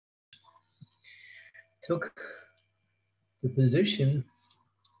took the position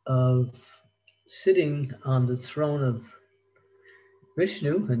of sitting on the throne of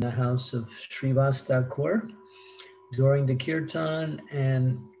Vishnu in the house of Srivasta Kaur during the kirtan,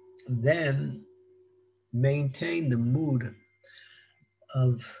 and then maintain the mood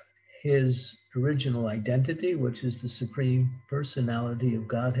of his original identity, which is the Supreme Personality of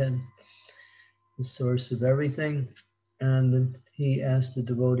Godhead, the source of everything. And then he asked the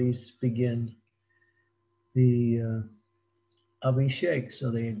devotees to begin the Abhishek. So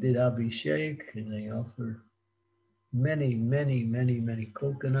they did Abhishek, and they offered many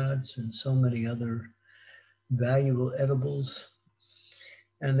coconuts and so many other valuable edibles.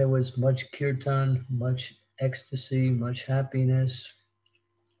 And there was much kirtan, much ecstasy, much happiness.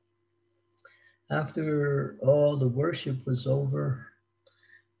 After all the worship was over,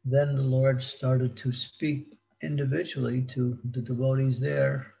 then the Lord started to speak individually to the devotees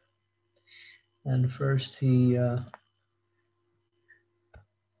there. And first he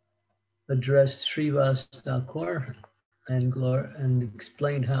addressed Srivasta Kaur and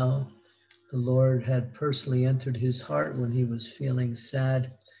explained how the Lord had personally entered his heart when he was feeling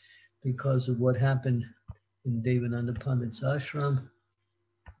sad because of what happened in Devananda Pandit's ashram.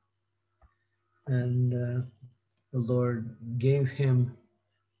 And the Lord gave him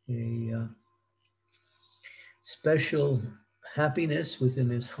a special happiness within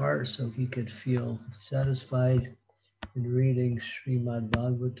his heart so he could feel satisfied in reading Srimad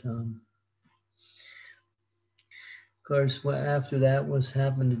Bhagavatam. Of course, after that was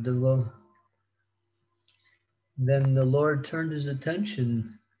happened to then the Lord turned his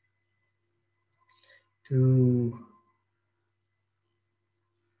attention to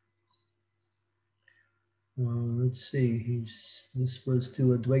let's see, this was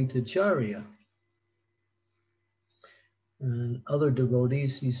to Advaitacharya and other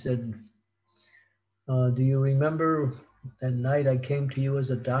devotees. He said, do you remember that night I came to you as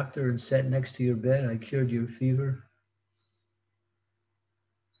a doctor and sat next to your bed? I cured your fever.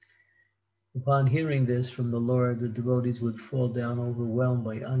 Upon hearing this from the Lord, the devotees would fall down overwhelmed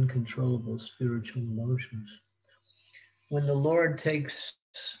by uncontrollable spiritual emotions. When the Lord takes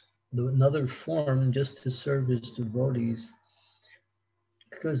another form just to serve his devotees,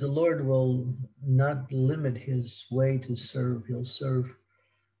 because the Lord will not limit his way to serve. He'll serve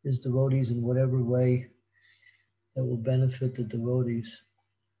his devotees in whatever way that will benefit the devotees.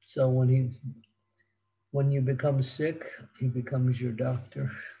 So when you become sick, he becomes your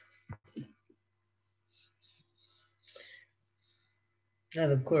doctor.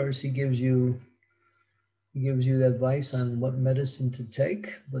 And of course, he gives you advice on what medicine to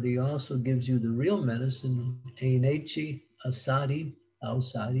take, but he also gives you the real medicine, Enechi Asadi,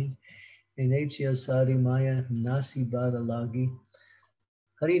 Ausadi, Enechi Asadi Maya Nasi Badalagi,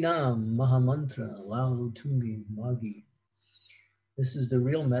 Harinam Mahamantra Lao Tumi Magi. This is the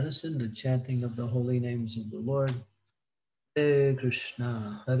real medicine, the chanting of the holy names of the Lord. Hare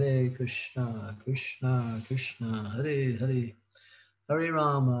Krishna, Krishna Krishna, Hare Hare. Hare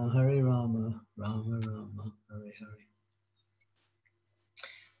Rama, Rama Rama, Hare Hare.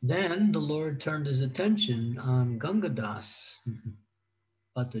 Then the Lord turned his attention on Gangadas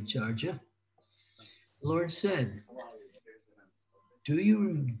Bhattacharya. The Lord said,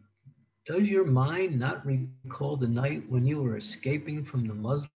 does your mind not recall the night when you were escaping from the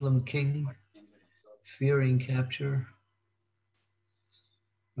Muslim king, fearing capture?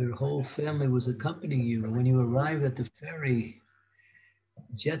 Your whole family was accompanying you. When you arrived at the ferry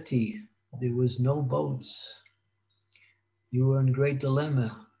jetty, there was no boats. You were in great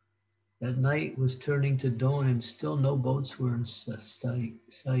dilemma. That night was turning to dawn and still no boats were in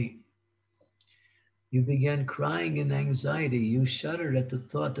sight. You began crying in anxiety. You shuddered at the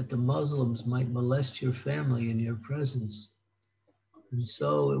thought that the Muslims might molest your family in your presence. And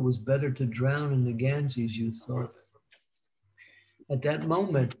so it was better to drown in the Ganges, you thought. At that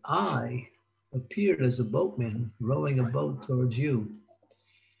moment, I appeared as a boatman rowing a boat towards you.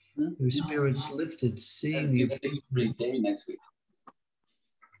 Your spirits lifted, seeing the next week.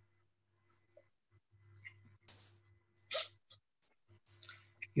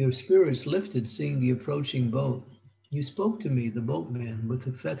 Your spirits lifted, seeing the approaching boat. You spoke to me, the boatman, with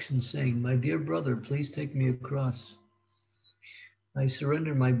affection, saying, "My dear brother, please take me across. I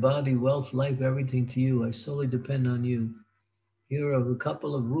surrender my body, wealth, life, everything to you. I solely depend on you. Here are a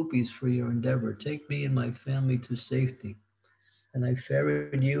couple of rupees for your endeavor. Take me and my family to safety." And I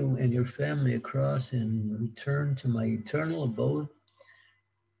ferried you and your family across and returned to my eternal abode,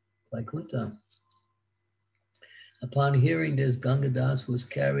 Vaikuntha. Upon hearing this, Gangadas was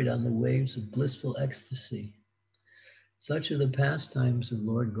carried on the waves of blissful ecstasy. Such are the pastimes of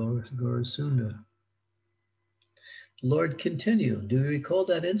Lord Gaurasunda. The Lord continued, do you recall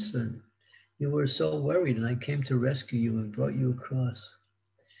that incident? You were so worried and I came to rescue you and brought you across.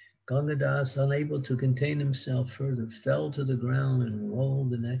 Gangadas, unable to contain himself further, fell to the ground and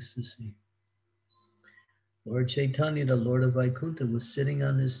rolled in ecstasy. Lord Chaitanya, the Lord of Vaikuntha, was sitting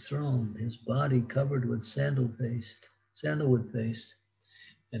on his throne, his body covered with sandalwood paste,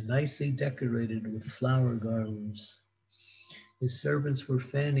 and nicely decorated with flower garlands. His servants were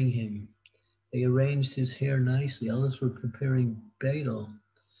fanning him. They arranged his hair nicely. Others were preparing betel,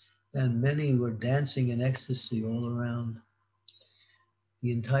 and many were dancing in ecstasy all around.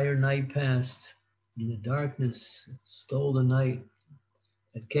 The entire night passed, and the darkness stole the night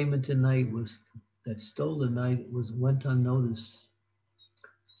that came into night went unnoticed.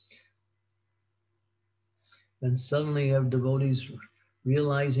 Then suddenly our devotees,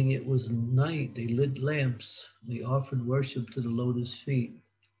 realizing it was night, they lit lamps. They offered worship to the lotus feet.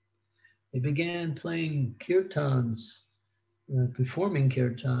 They began playing kirtans, performing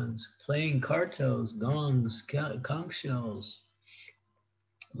kirtans, playing kartals, gongs, conch shells,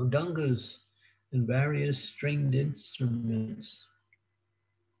 mridangas, and various stringed instruments.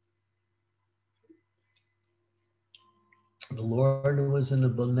 The Lord was in a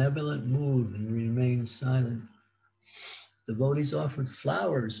benevolent mood and remained silent. Devotees offered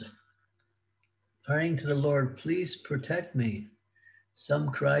flowers, praying to the Lord, please protect me.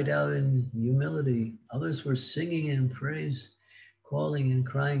 Some cried out in humility. Others were singing in praise, calling and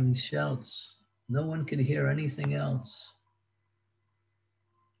crying shouts. No one could hear anything else.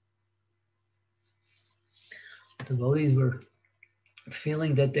 Devotees were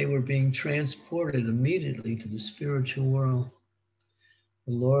feeling that they were being transported immediately to the spiritual world.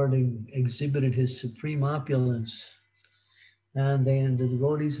 The Lord exhibited his supreme opulence, and the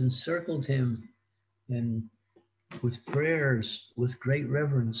devotees encircled him and with prayers, with great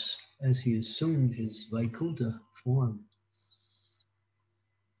reverence, as he assumed his Vaikuntha form.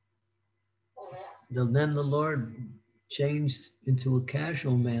 Then the Lord changed into a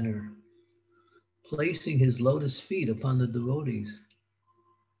casual manner, placing his lotus feet upon the devotees.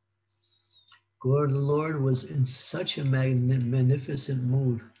 The Lord was in such a magnificent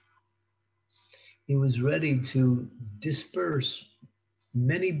mood. He was ready to disperse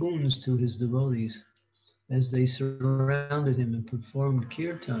many boons to his devotees as they surrounded him and performed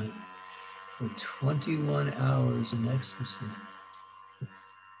kirtan for 21 hours in ecstasy.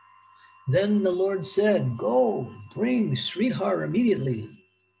 Then the Lord said, go, bring Sridhar immediately.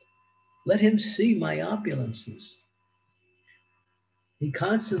 Let him see my opulences. He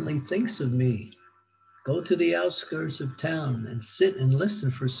constantly thinks of me. Go to the outskirts of town and sit and listen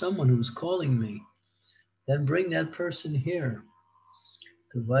for someone who's calling me. Then bring that person here.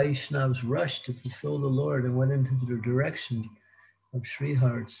 The Vaishnavas rushed to fulfill the Lord and went into the direction of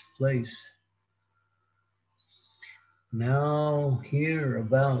Sridhar's place. Now hear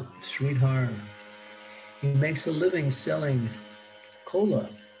about Sridhar. He makes a living selling kola,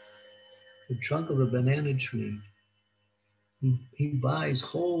 the trunk of a banana tree. He buys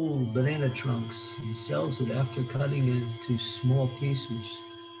whole banana trunks and sells it after cutting it into small pieces.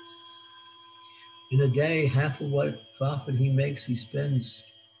 In a day, half of what profit he makes, he spends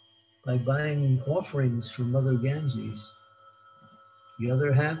by buying offerings from Mother Ganges. The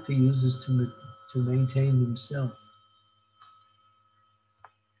other half he uses to maintain himself.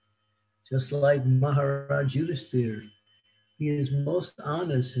 Just like Maharaja Yudhisthira, he is most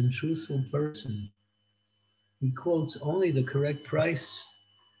honest and truthful person. He quotes only the correct price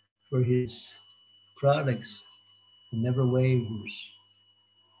for his products and never wavers.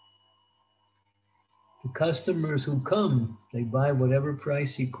 The customers who come, they buy whatever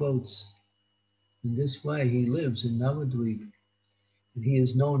price he quotes. In this way, he lives in Navadvip, and he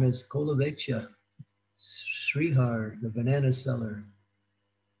is known as Kolavecha, Sridhar, the banana seller.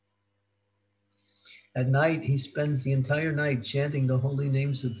 At night, he spends the entire night chanting the holy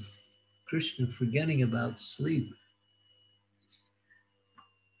names of Krishna, forgetting about sleep.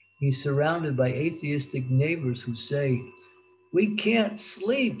 He's surrounded by atheistic neighbors who say, we can't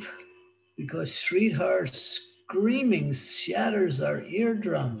sleep because Sridhar's screaming shatters our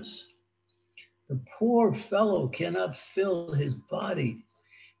eardrums. The poor fellow cannot fill his body,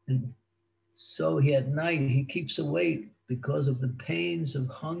 and so at night he keeps awake because of the pains of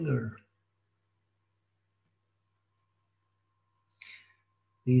hunger.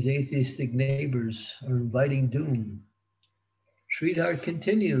 These atheistic neighbors are inviting doom. Sridhar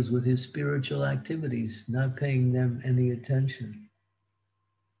continues with his spiritual activities, not paying them any attention.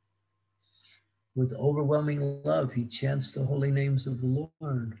 With overwhelming love, he chants the holy names of the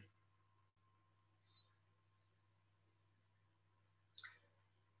Lord.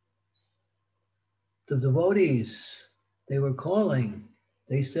 The devotees They were calling.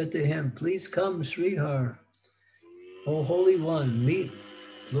 They said to him, please come, Sridhar. O Holy One, meet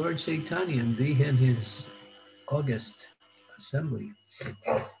Lord Chaitanya and be in his august assembly.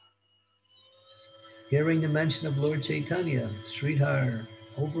 Hearing the mention of Lord Chaitanya, Sridhar,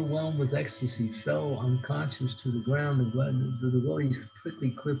 overwhelmed with ecstasy, fell unconscious to the ground. The devotees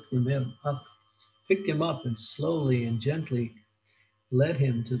quickly picked him up, and slowly and gently led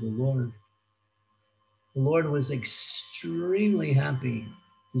him to the Lord. The Lord was extremely happy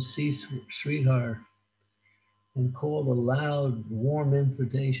to see Sridhar and called a loud, warm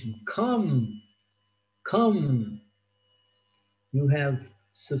invitation. Come, come. You have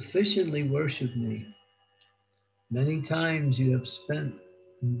sufficiently worshipped me. Many lifetimes you have spent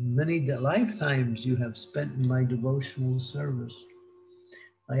in my devotional service.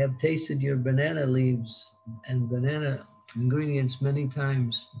 I have tasted your banana leaves and banana ingredients many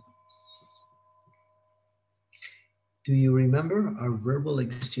times. Do you remember our verbal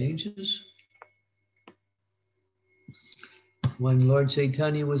exchanges? When Lord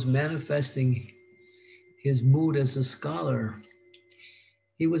Chaitanya was manifesting his mood as a scholar,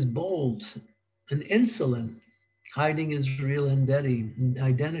 he was bold and insolent, hiding his real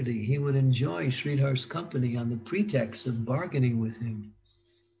identity. He would enjoy Sridhar's company on the pretext of bargaining with him.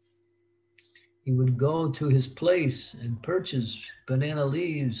 He would go to his place and purchase banana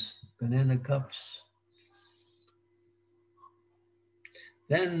leaves, banana cups.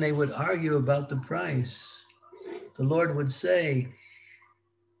 Then they would argue about the price. The Lord would say,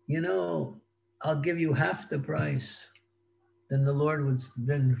 I'll give you half the price. Then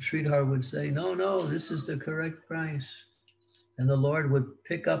Sridhar would say, no, this is the correct price. And the Lord would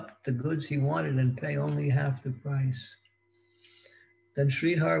pick up the goods he wanted and pay only half the price. Then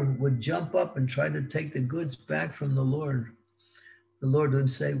Sridhar would jump up and try to take the goods back from the Lord. The Lord would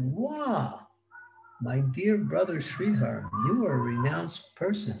say, wow, my dear brother Sridhar, you are a renounced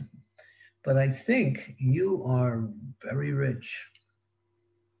person, but I think you are very rich.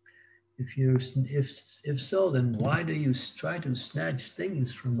 If so, then why do you try to snatch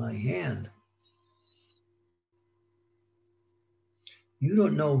things from my hand? You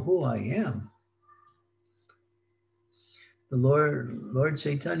don't know who I am. The Lord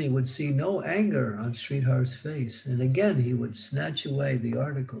Chaitanya would see no anger on Sridhar's face, and again he would snatch away the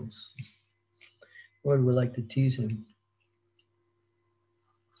articles. Lord would like to tease him.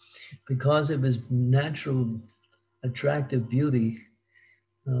 Because of his natural attractive beauty,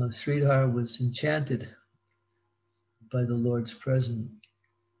 Sridhar was enchanted by the Lord's presence.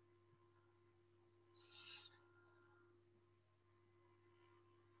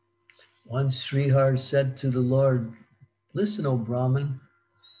 Once Sridhar said to the Lord, listen, O Brahman,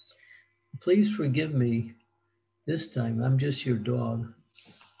 please forgive me this time. I'm just your dog.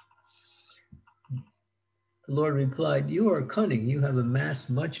 The Lord replied, you are cunning. You have amassed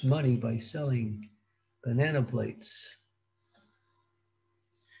much money by selling banana plates.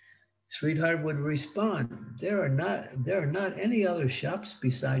 Sridhar would respond, there are not any other shops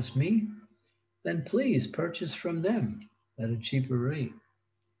besides me. Then please purchase from them at a cheaper rate.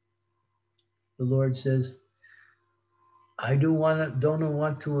 The Lord says, I don't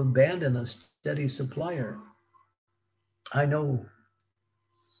want to abandon a steady supplier. I know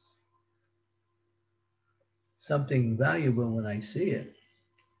something valuable when I see it.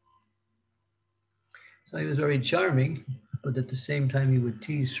 So he was very charming, but at the same time he would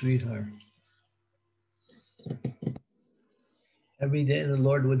tease Sridhar. Every day the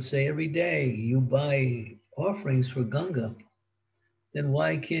Lord would say, every day you buy offerings for Ganga, then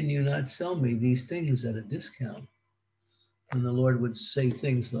why can you not sell me these things at a discount? And the Lord would say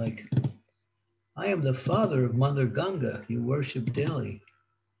things like, I am the father of Mother Ganga you worship daily.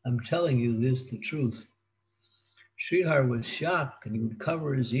 I'm telling you this, the truth. Sridhar was shocked and he would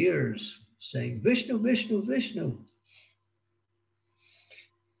cover his ears saying, Vishnu, Vishnu, Vishnu.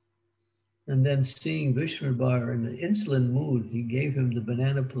 And then seeing Vishnubar in an insolent mood, he gave him the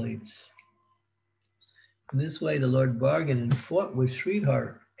banana plates. In this way, the Lord bargained and fought with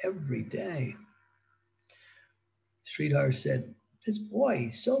Sridhar every day. Sridhar said, this boy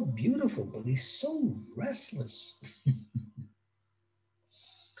is so beautiful, but he's so restless.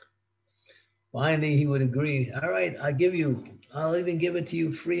 Finally, he would agree, all right, I'll even give it to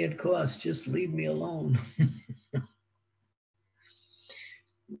you free at cost. Just leave me alone.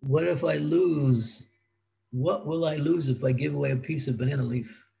 What if I lose? What will I lose if I give away a piece of banana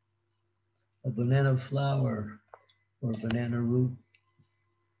leaf, a banana flower, or a banana root?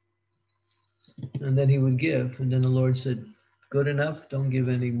 And then he would give, and then the Lord said, good enough, don't give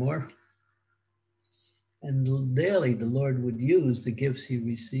any more. And daily the Lord would use the gifts he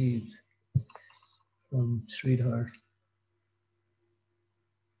received from Sridhar.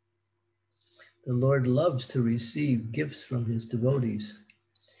 The Lord loves to receive gifts from his devotees.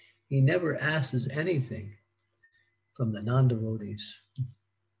 He never asks anything from the non-devotees.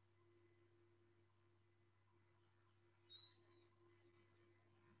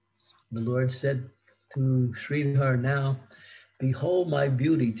 The Lord said to Sridhar now, behold my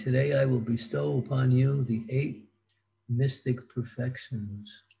beauty. Today I will bestow upon you the 8 mystic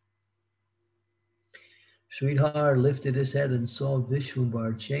perfections. Sridhar lifted his head and saw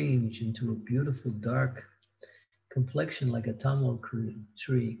Vishwambar change into a beautiful dark complexion like a tamil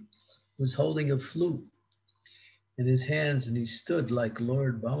tree. He was holding a flute in his hands and he stood like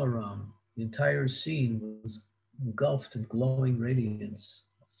Lord Balaram. The entire scene was engulfed in glowing radiance.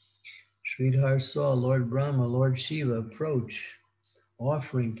 Sridhar saw Lord Brahma, Lord Shiva approach,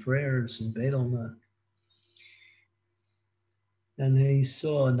 offering prayers in betel nut. And he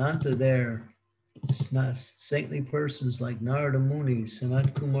saw Ananta there, saintly persons like Narada Muni,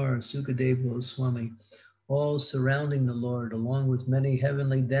 Sanat Kumar, Sukadeva Goswami, all surrounding the Lord, along with many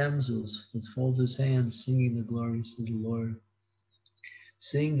heavenly damsels with folded hands singing the glories of the Lord.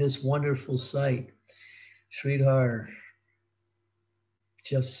 Seeing this wonderful sight, Sridhar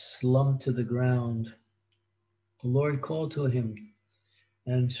just slumped to the ground. The Lord called to him,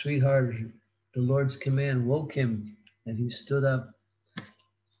 and Sridhar, the Lord's command, woke him, and he stood up. The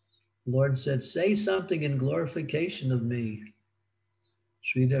Lord said, say something in glorification of me.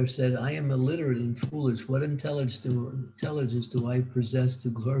 Sridhar said, I am illiterate and foolish. What intelligence do I possess to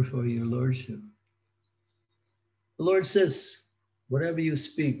glorify your lordship? The Lord says, whatever you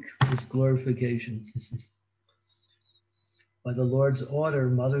speak is glorification. By the Lord's order,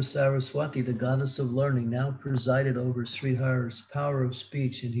 Mother Saraswati, the goddess of learning, now presided over Sridhar's power of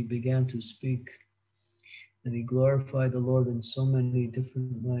speech, and he began to speak. And he glorified the Lord in so many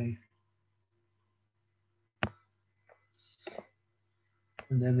different ways.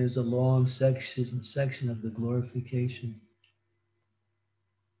 And then there's a long section of the glorification.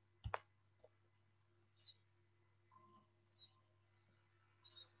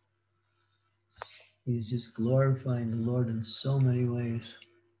 He's just glorifying the Lord in so many ways.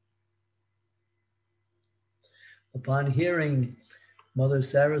 Upon hearing Mother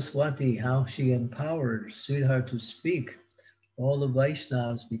Saraswati, how she empowered Sridhar to speak, all the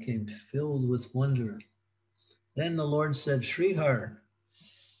Vaishnavas became filled with wonder. Then the Lord said, Sridhar,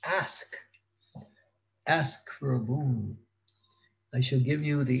 ask for a boon. I shall give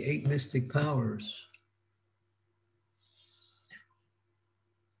you the 8 mystic powers.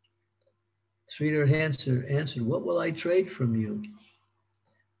 Sridhar answered, what will I trade from you?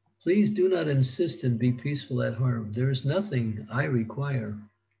 Please do not insist and be peaceful at home. There is nothing I require.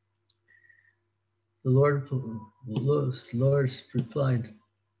 The Lord replied,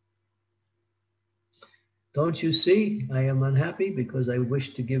 don't you see I am unhappy because I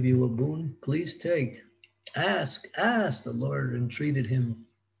wish to give you a boon? Please take. Ask, the Lord entreated him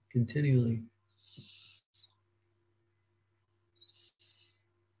continually.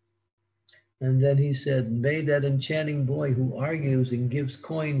 And then he said, may that enchanting boy who argues and gives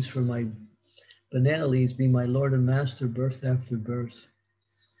coins for my banana leaves be my Lord and Master birth after birth.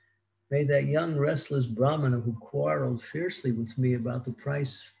 May that young restless Brahmana who quarreled fiercely with me about the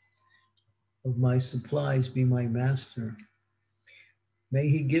price of my supplies be my master. May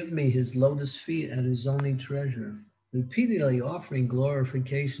he give me his lotus feet and his only treasure. Repeatedly offering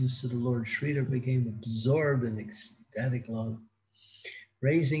glorifications to the Lord, Sridhar became absorbed in ecstatic love.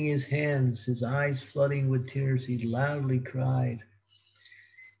 Raising his hands, his eyes flooding with tears, he loudly cried.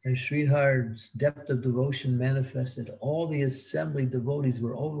 As Sridhar's depth of devotion manifested, all the assembly devotees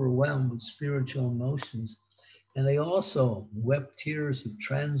were overwhelmed with spiritual emotions, and they also wept tears of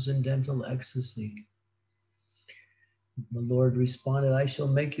transcendental ecstasy. The Lord responded, I shall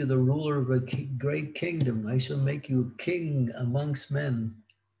make you the ruler of a great kingdom. I shall make you a king amongst men.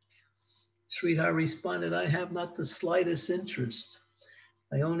 Sridhar responded, I have not the slightest interest.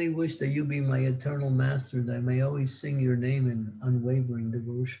 I only wish that you be my eternal master, that I may always sing your name in unwavering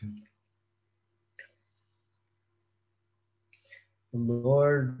devotion. The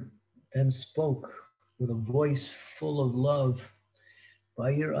Lord then spoke with a voice full of love.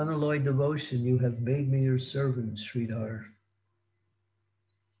 By your unalloyed devotion, you have made me your servant, Sridhar.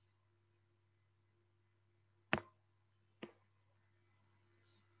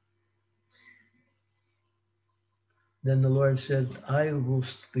 Then the Lord said, I will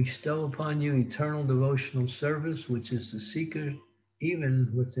bestow upon you eternal devotional service, which is the secret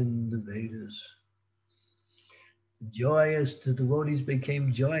even within the Vedas. The devotees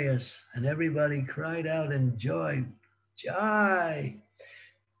became joyous, and everybody cried out in joy, Jai,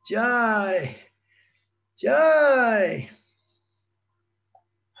 Jai, Jai.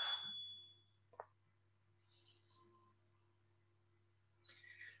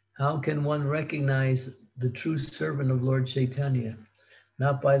 How can one recognize the true servant of Lord Chaitanya?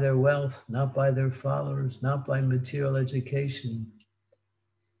 Not by their wealth, not by their followers, not by material education.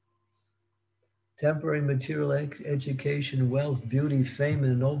 Temporary material education, wealth, beauty, fame,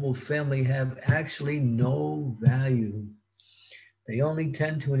 and a noble family have actually no value. They only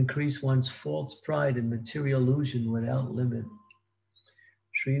tend to increase one's false pride and material illusion without limit.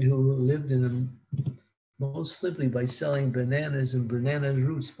 Sri, who lived in most simply by selling bananas and banana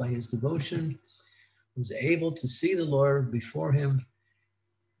roots by his devotion, was able to see the Lord before him,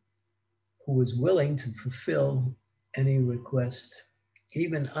 who was willing to fulfill any request.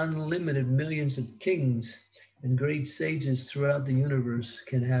 Even unlimited millions of kings and great sages throughout the universe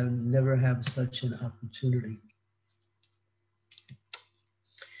can never have such an opportunity.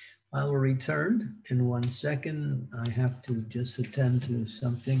 I will return in 1 second. I have to just attend to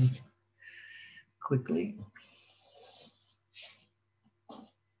something quickly.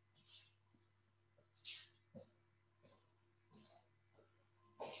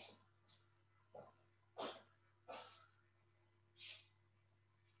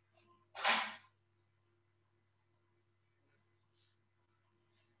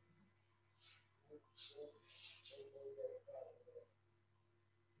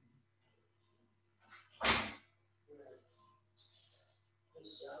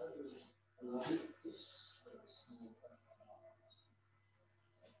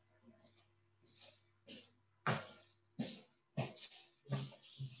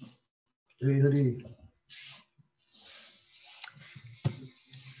 Hari Hari.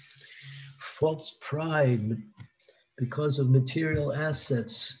 False pride because of material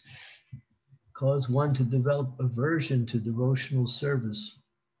assets cause one to develop aversion to devotional service,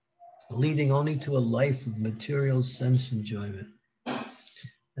 leading only to a life of material sense enjoyment.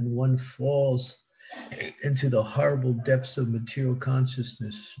 And one falls into the horrible depths of material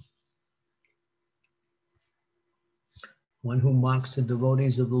consciousness. One who mocks the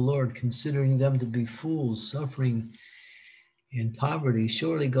devotees of the Lord, considering them to be fools, suffering in poverty,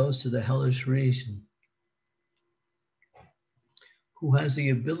 surely goes to the hellish region. Who has the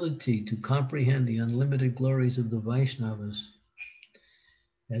ability to comprehend the unlimited glories of the Vaishnavas,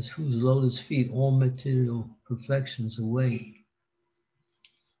 as whose lotus feet all material perfections await.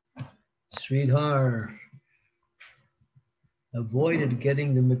 Sridhar avoided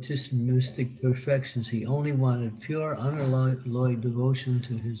getting the mystic perfections. He only wanted pure, unalloyed devotion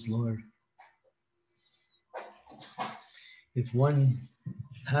to his Lord. If one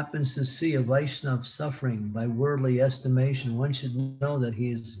happens to see a Vaishnava suffering by worldly estimation, one should know that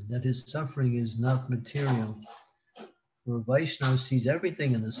his suffering is not material. For a Vaishnava sees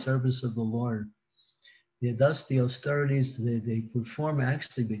everything in the service of the Lord. Thus, the austerities they perform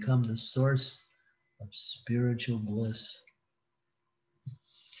actually become the source of spiritual bliss.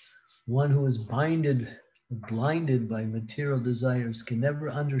 One who is blinded by material desires can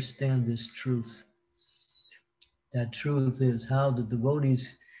never understand this truth. That truth is how the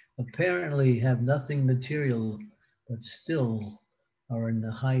devotees apparently have nothing material, but still are in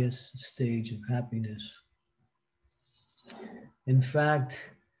the highest stage of happiness. In fact,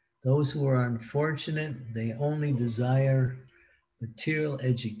 those who are unfortunate, they only desire material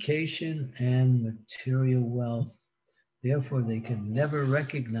education and material wealth. Therefore, they can never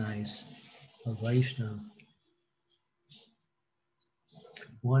recognize a Vaishnava.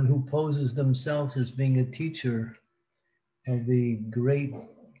 One who poses themselves as being a teacher of the great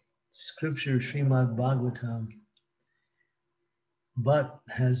scripture Srimad Bhagavatam, but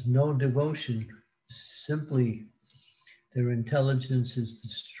has no devotion, simply their intelligence is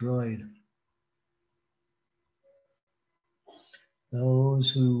destroyed. Those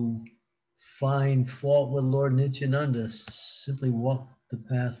who find fault with Lord Nityananda simply walk the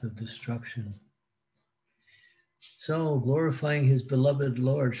path of destruction. So, glorifying his beloved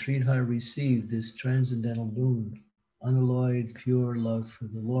Lord, Sridhar received this transcendental boon, unalloyed, pure love for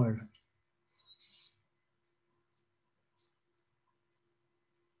the Lord.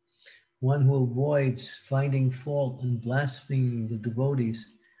 One who avoids finding fault and blaspheming the devotees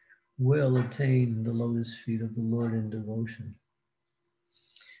will attain the lotus feet of the Lord in devotion.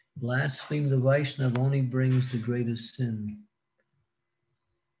 Blaspheme the Vaishnava only brings the greatest sin.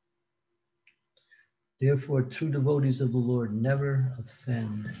 Therefore, true devotees of the Lord never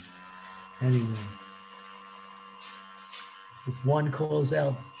offend anyone. If one calls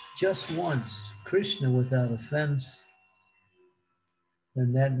out just once Krishna without offense,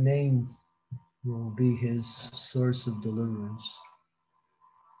 then that name will be his source of deliverance.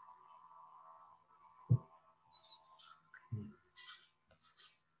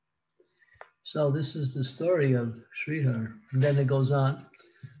 So this is the story of Sridhar. And then it goes on.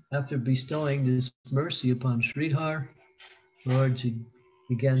 After bestowing this mercy upon Sridhar, Lord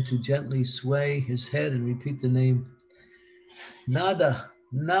began to gently sway his head and repeat the name, Nada,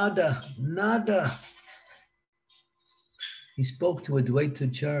 Nada, Nada. He spoke to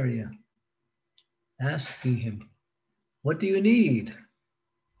Advaitacharya, asking him, what do you need?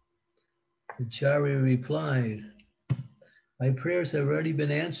 Acharya replied, my prayers have already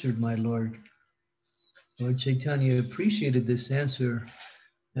been answered, my Lord. Lord Chaitanya appreciated this answer,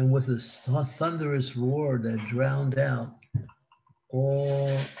 and with a thunderous roar that drowned out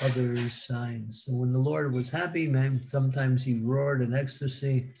all other signs. So when the Lord was happy, man, sometimes he roared in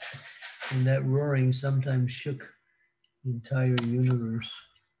ecstasy, and that roaring sometimes shook the entire universe.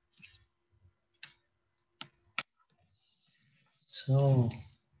 So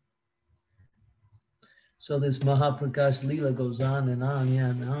this Maha Prakash lila goes on and on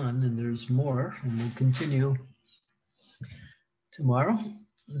and on, and there's more, and we'll continue tomorrow.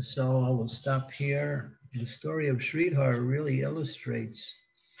 So I will stop here. The story of Sridhar really illustrates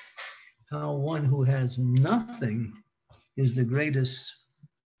how one who has nothing is the greatest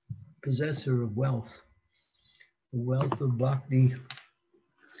possessor of wealth. The wealth of bhakti.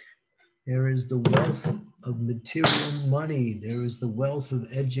 There is the wealth of material money. There is the wealth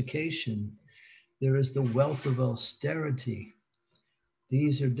of education. There is the wealth of austerity.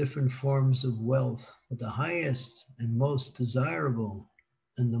 These are different forms of wealth, but the highest and most desirable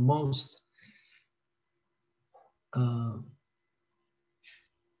and the most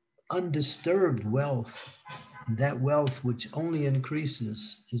undisturbed wealth, that wealth which only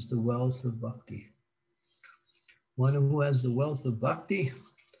increases, is the wealth of bhakti. One who has the wealth of bhakti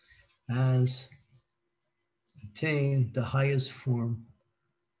has attained the highest form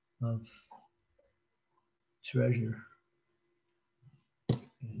of treasure.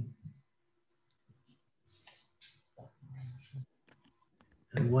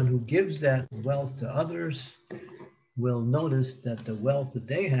 And one who gives that wealth to others will notice that the wealth that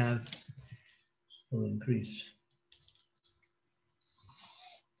they have will increase.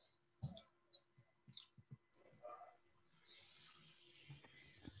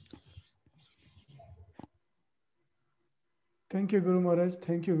 Thank you, Guru Maharaj.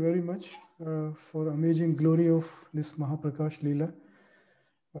 Thank you very much for amazing glory of this Maha Prakash lila.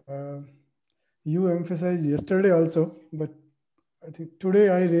 You emphasized yesterday also, but I think today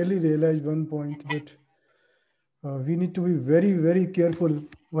I really realized one point that we need to be very, very careful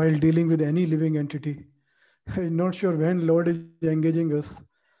while dealing with any living entity. I'm not sure when Lord is engaging us.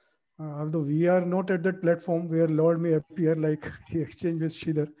 Although we are not at that platform where Lord may appear like he exchanged with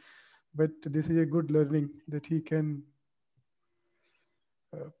Sridhar, but this is a good learning that he can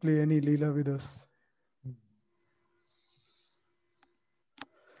play any lila with us.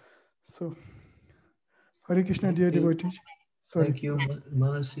 So, Hare Krishna, dear devotees. Sorry. Thank you,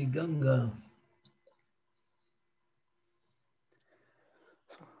 Manasi Ganga.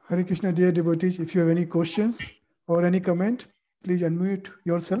 So, Hare Krishna, dear devotees. If you have any questions or any comment, please unmute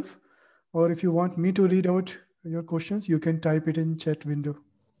yourself. Or if you want me to read out your questions, you can type it in chat window.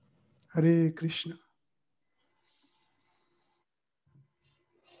 Hare Krishna.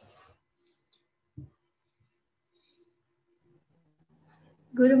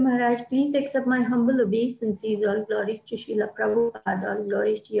 Guru Maharaj, please accept my humble obeisances. All glories to Srila Prabhupada, all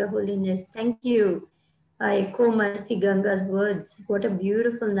glories to your holiness. Thank you. I echo Manasi Ganga's words. What a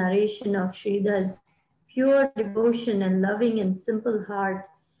beautiful narration of Sridhar's pure devotion and loving and simple heart.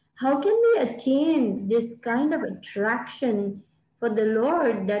 How can we attain this kind of attraction for the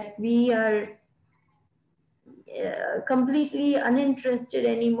Lord that we are completely uninterested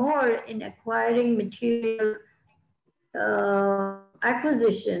anymore in acquiring material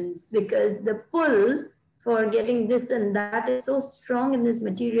acquisitions, because the pull for getting this and that is so strong in this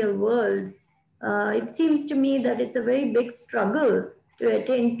material world. It seems to me that it's a very big struggle to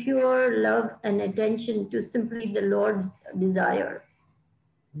attain pure love and attention to simply the Lord's desire.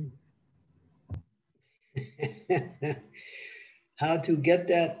 How to get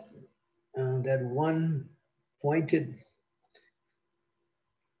that one pointed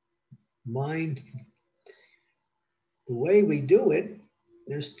mind? The way we do it,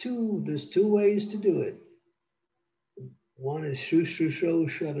 there's two ways to do it. One is Shushusho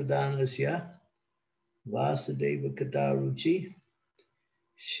Shradanasya Vasudeva Kadaruchi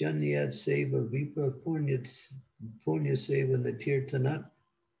Shanyat Seva Vipa Punya Seva Natirtanat.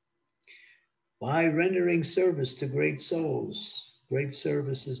 By rendering service to great souls, great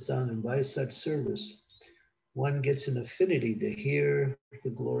service is done, and by such service, one gets an affinity to hear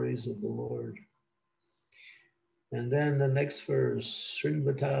the glories of the Lord. And then the next verse,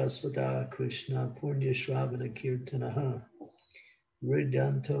 Srinvata Svata Krishna Punya Shravana Kirtanaha.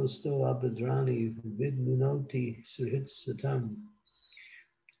 Ridanto sto abhadrani vidmunoti suhit satam.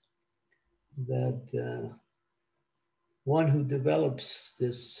 That one who develops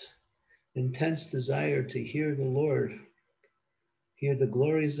this intense desire to hear the Lord, hear the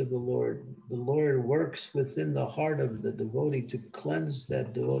glories of the Lord works within the heart of the devotee to cleanse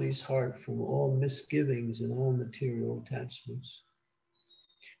that devotee's heart from all misgivings and all material attachments.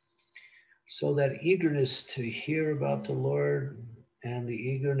 So that eagerness to hear about the Lord and the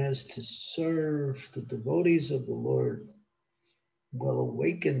eagerness to serve the devotees of the Lord will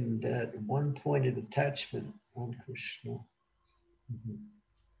awaken that one-pointed attachment on Krishna. Mm-hmm.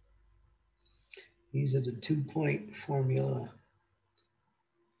 These are the 2-point formula.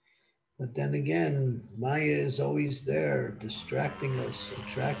 But then again, Maya is always there, distracting us,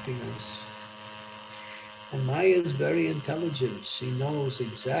 attracting us. And Maya is very intelligent. She knows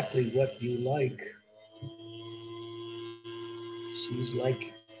exactly what you like. She's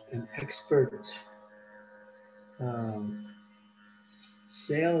like an expert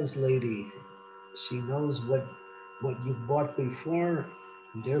sales lady. She knows what you've bought before,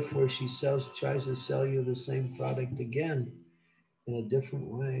 and therefore she tries to sell you the same product again in a different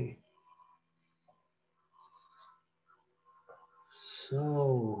way.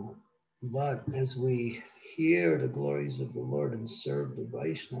 So, but as we hear the glories of the Lord and serve the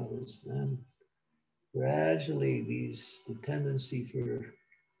Vaishnavas, then gradually the tendency for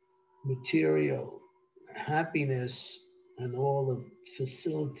material happiness and all the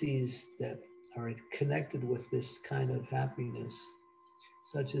facilities that are connected with this kind of happiness,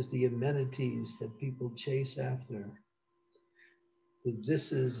 such as the amenities that people chase after, the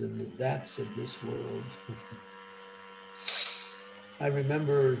thises and the that's of this world. I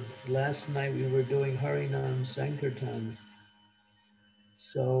remember last night we were doing Harinam Sankirtan.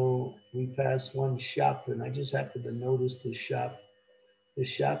 So we passed one shop and I just happened to notice the shop. The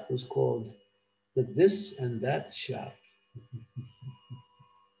shop was called the This and That Shop.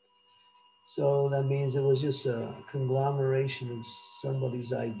 So that means it was just a conglomeration of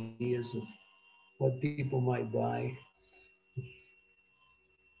somebody's ideas of what people might buy.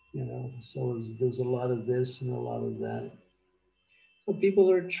 You know, so there's a lot of this and a lot of that. So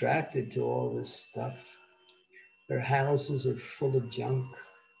people are attracted to all this stuff. Their houses are full of junk.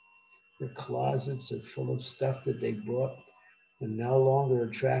 Their closets are full of stuff that they bought and no longer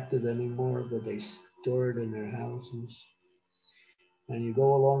attractive anymore, but they store it in their houses. And you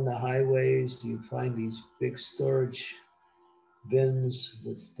go along the highways, you find these big storage bins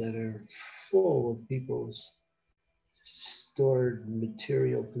that are full of people's stored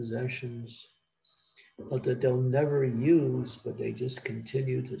material possessions, but that they'll never use, but they just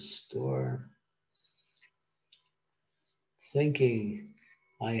continue to store, thinking,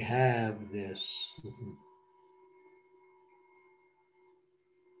 I have this.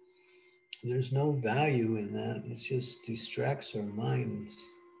 There's no value in that. It just distracts our minds.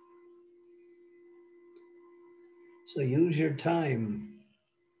 So use your time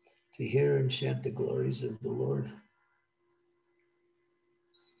to hear and chant the glories of the Lord.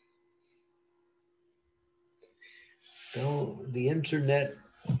 The internet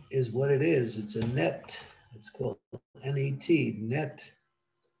is what it is. It's a net. It's called NET, net.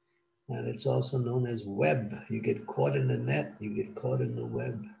 And it's also known as web. You get caught in the net, you get caught in the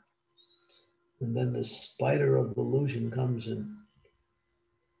web. And then the spider of illusion comes and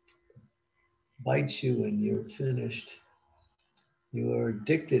bites you and you're finished. You are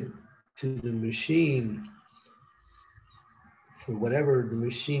addicted to the machine for whatever the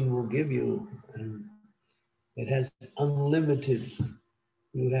machine will give you. And it has unlimited.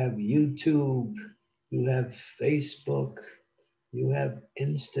 You have YouTube, you have Facebook, you have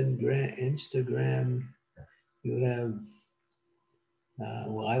Instagram, you have,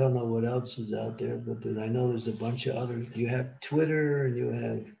 well, I don't know what else is out there, but I know there's a bunch of others. You have Twitter and you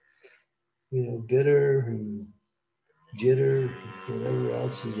have, Bitter and Jitter, whatever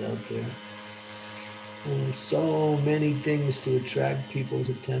else is out there. And so many things to attract people's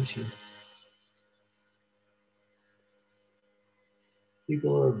attention.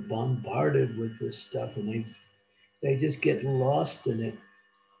 People are bombarded with this stuff and they just get lost in it.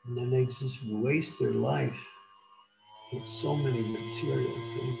 And then they just waste their life with so many material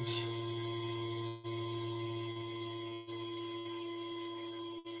things.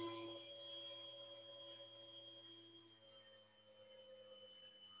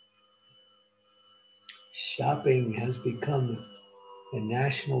 Shopping has become a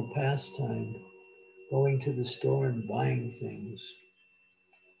national pastime, going to the store and buying things.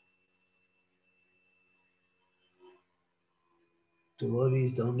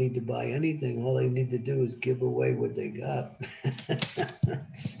 Devotees don't need to buy anything. All they need to do is give away what they got.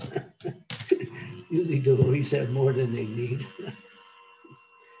 Usually devotees have more than they need.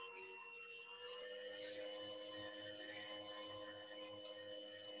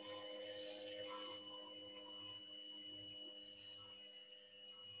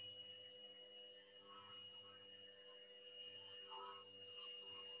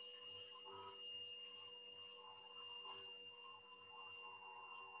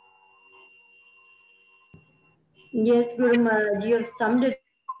 Yes, Guru Maharaj, you have summed it up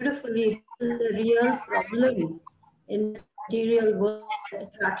beautifully. This is the real problem in this material world, the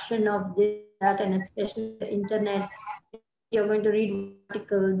attraction of this and that, and especially the internet. You think you're going to read one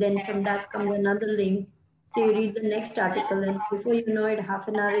article, then from that comes another link. So you read the next article, and before you know it, half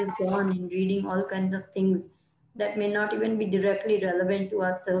an hour is gone in reading all kinds of things that may not even be directly relevant to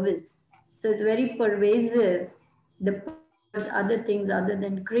our service. So it's very pervasive, the pull towards other things other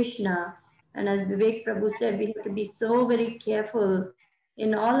than Krishna. And as Vivek Prabhu said, we have to be so very careful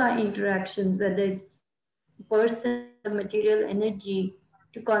in all our interactions, whether it's person or the material energy,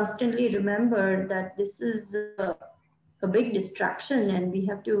 to constantly remember that this is a big distraction and we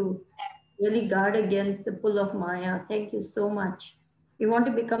have to really guard against the pull of Maya. Thank you so much. We want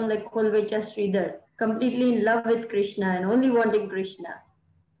to become like Kolvecha Sridhar, completely in love with Krishna and only wanting Krishna.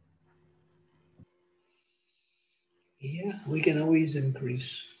 Yeah, we can always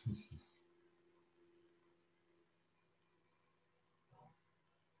increase.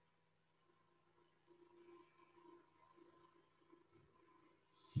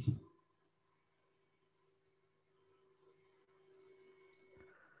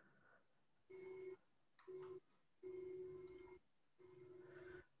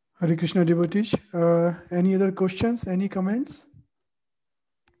 Hare Krishna devotees. Any other questions? Any comments?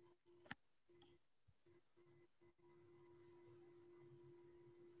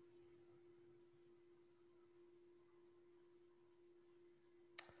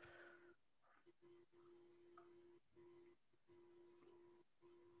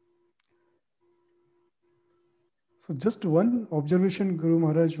 So just one observation, Guru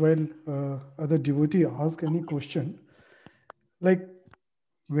Maharaj, while other devotee ask any question, like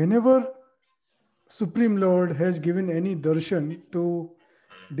whenever Supreme Lord has given any darshan to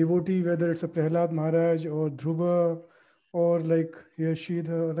devotee, whether it's a Prahlad Maharaj or Dhruva or like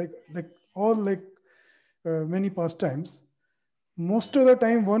Yashida, like all like many pastimes. Most of the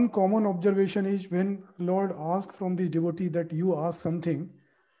time, one common observation is when Lord asks from the devotee that you ask something,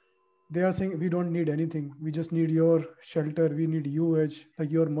 they are saying we don't need anything. We just need your shelter. We need you as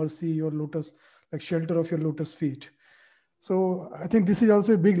like your mercy, your lotus, like shelter of your lotus feet. So I think this is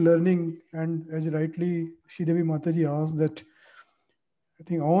also a big learning. And as rightly Sridevi Mataji asked that I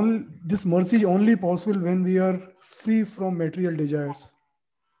think all this mercy is only possible when we are free from material desires.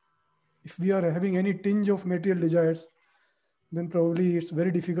 If we are having any tinge of material desires, then probably it's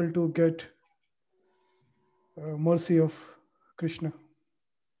very difficult to get mercy of Krishna.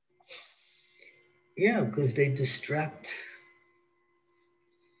 Yeah, because they distract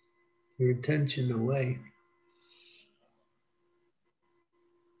your attention away.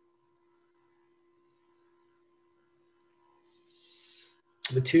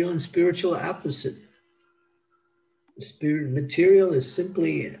 Material and spiritual opposite. Spirit material is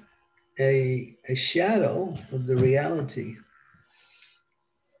simply a shadow of the reality.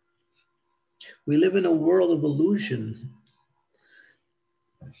 We live in a world of illusion.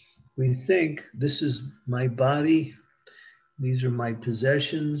 We think this is my body, these are my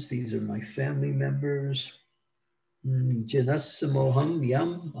possessions, these are my family members. Janasamoham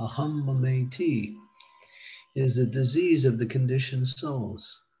yam aham mameti is the disease of the conditioned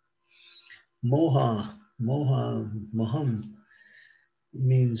souls. Moha, moham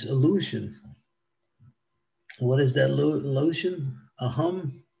means illusion. What is that illusion?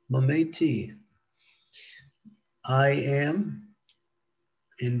 Aham mameti. I am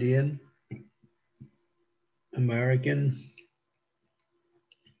Indian, American,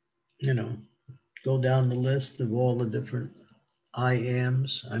 go down the list of all the different I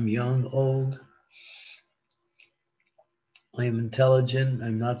ams. I'm young, old. I am intelligent.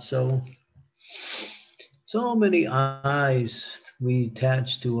 I'm not so. So many I's we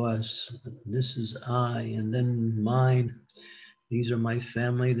attach to us. This is I, and then mine. These are my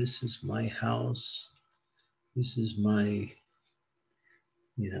family. This is my house. This is my,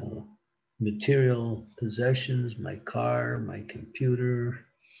 material possessions, my car, my computer,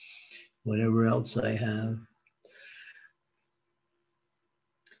 whatever else I have.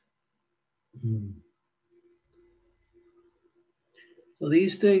 So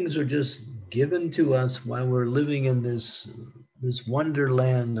these things are just given to us while we're living in this this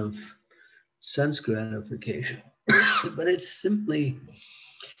wonderland of sense gratification. But it simply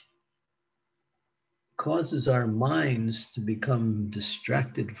causes our minds to become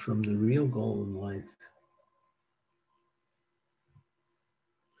distracted from the real goal in life.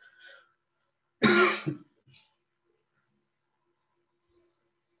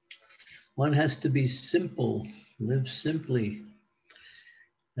 One has to be simple, live simply,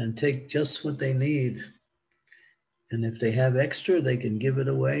 and take just what they need. And if they have extra, they can give it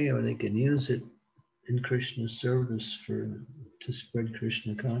away or they can use it in Krishna's service to spread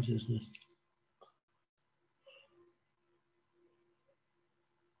Krishna consciousness.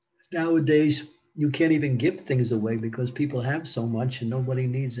 Nowadays, you can't even give things away because people have so much and nobody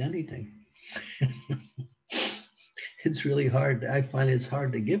needs anything. It's really hard. I find it's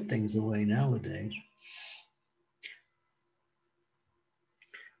hard to give things away nowadays.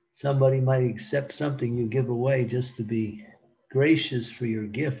 Somebody might accept something you give away just to be gracious for your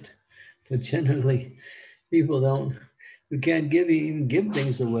gift. But generally, people don't, you can't even give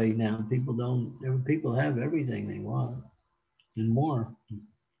things away now. People have everything they want and more.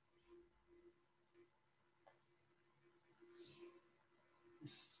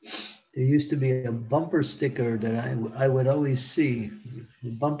 There used to be a bumper sticker that I would always see.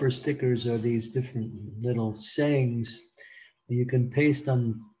 The bumper stickers are these different little sayings that you can paste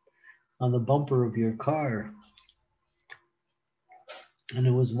on the bumper of your car. And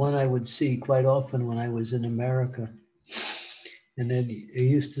it was one I would see quite often when I was in America. And then it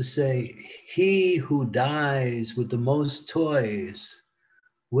used to say, "He who dies with the most toys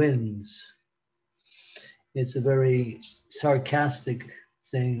wins." It's a very sarcastic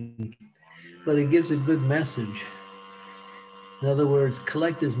thing, but it gives a good message. In other words,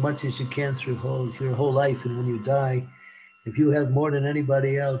 collect as much as you can through your whole life, and when you die, if you have more than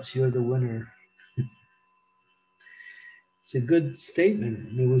anybody else, you're the winner. It's a good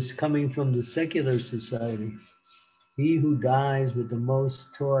statement. It was coming from the secular society. He who dies with the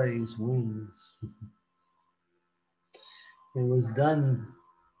most toys wins. It was done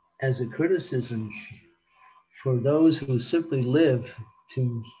as a criticism for those who simply live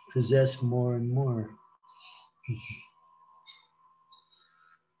to possess more and more.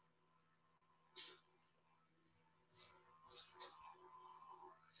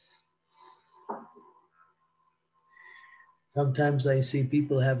 Sometimes I see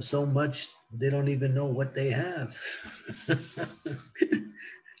people have so much, they don't even know what they have. It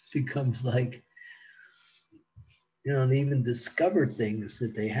becomes like, they even discover things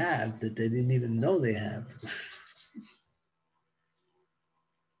that they have that they didn't even know they have.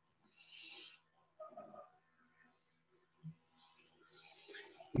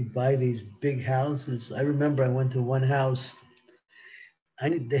 You buy these big houses. I remember I went to one house.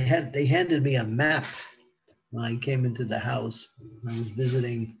 They handed me a map when I came into the house. I was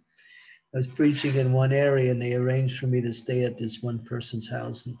visiting. I was preaching in one area, and they arranged for me to stay at this one person's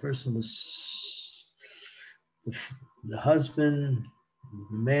house. And the person was the husband,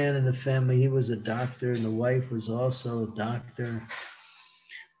 the man in the family. He was a doctor, and the wife was also a doctor.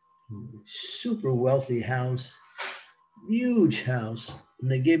 Super wealthy house, huge house.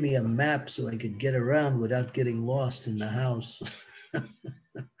 And they gave me a map so I could get around without getting lost in the house.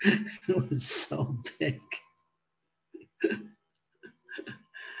 It was so big.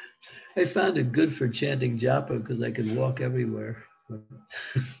 I found it good for chanting japa because I could walk everywhere. But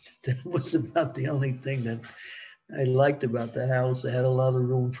that was about the only thing that I liked about the house. I had a lot of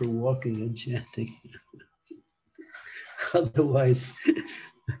room for walking and chanting. Otherwise,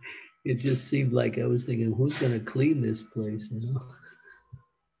 it just seemed like I was thinking, who's going to clean this place,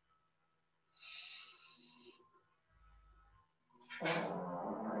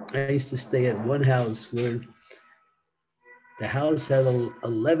 I used to stay at one house where the house had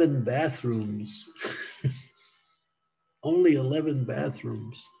 11 bathrooms. Only 11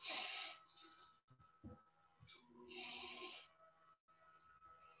 bathrooms.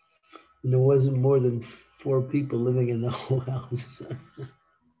 And there wasn't more than 4 people living in the whole house.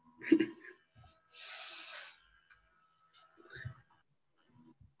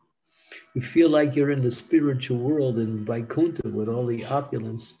 You feel like you're in the spiritual world in Vaikuntha with all the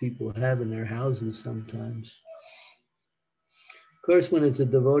opulence people have in their houses sometimes. Of course, when it's a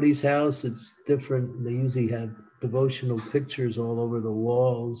devotee's house, it's different. They usually have devotional pictures all over the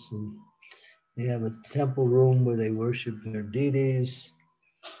walls, and they have a temple room where they worship their deities,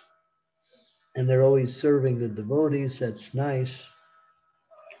 and they're always serving the devotees. That's nice.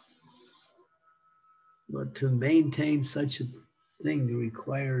 But to maintain such a thing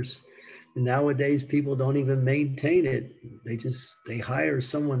requires, and nowadays people don't even maintain it. They hire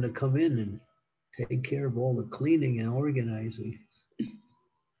someone to come in and take care of all the cleaning and organizing.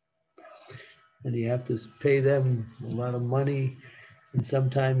 And you have to pay them a lot of money. And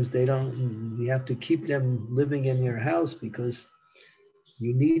sometimes they don't, you have to keep them living in your house because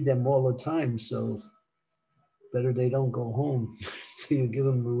you need them all the time. So better they don't go home. So you give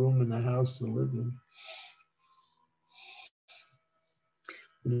them a room in the house to live in.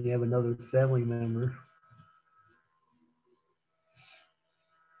 And you have another family member.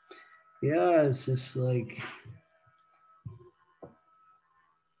 Yeah, it's just like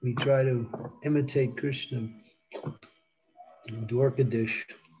we try to imitate Krishna, Dwarkadish.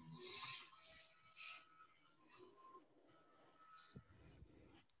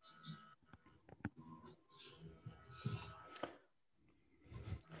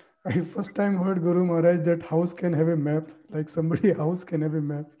 I first time heard Guru Maharaj that house can have a map, like somebody house can have a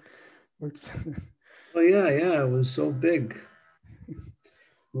map. But Oh yeah, it was so big.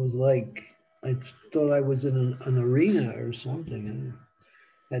 It was like I thought I was in an arena or something.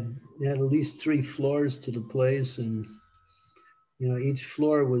 I had at least 3 floors to the place, and each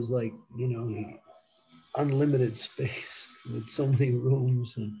floor was like unlimited space with so many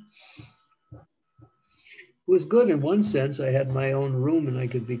rooms, and it was good in one sense. I had my own room and I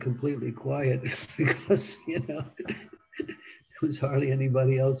could be completely quiet because there was hardly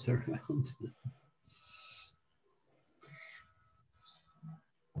anybody else around.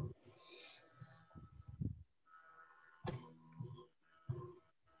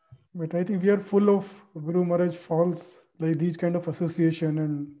 but I think we are full of Guru Maharaj false, like these kind of association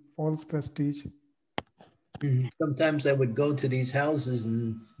and false prestige. Sometimes I would go to these houses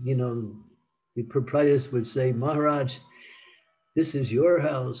and the proprietors would say, Maharaj, this is your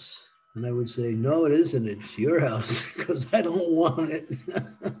house. And I would say, no, it isn't. It's your house because I don't want it.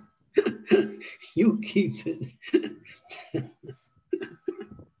 You keep it.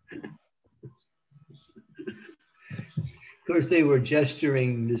 Of course, they were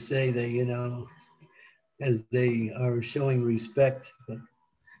gesturing to say that, as they are showing respect. But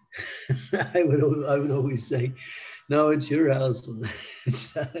I would always say, no, it's your house.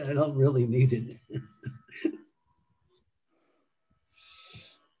 I don't really need it.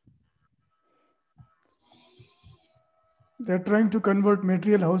 They're trying to convert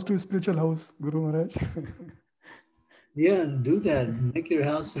material house to spiritual house, Guru Maharaj. Yeah, do that. Make your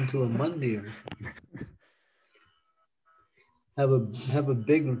house into a mandir. Have a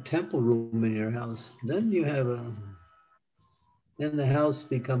big temple room in your house. Then then the house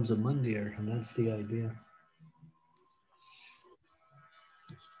becomes a mandir, and that's the idea.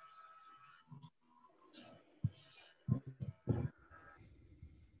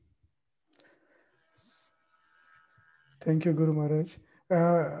 Thank you, Guru Maharaj.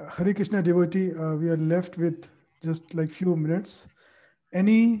 Hare Krishna devotee, we are left with just like few minutes.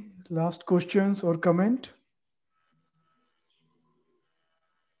 Any last questions or comment?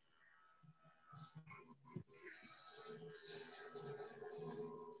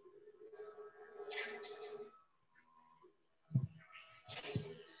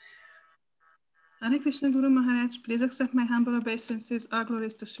 Hare Krishna Guru Maharaj, please accept my humble obeisances. All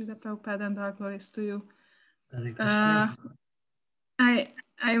glories to Srila Prabhupada and all glories to you. I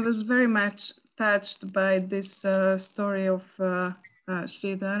was very much touched by this story of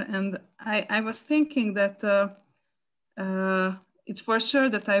Sridhar, and I was thinking that it's for sure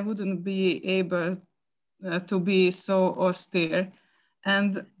that I wouldn't be able to be so austere.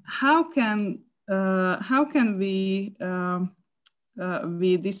 And how can we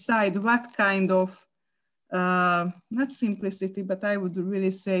decide what kind of not simplicity, but I would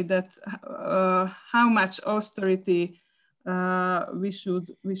really say that how much austerity we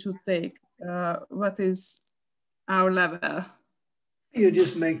should take. What is our level? You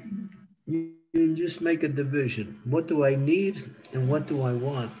just make a division. What do I need and what do I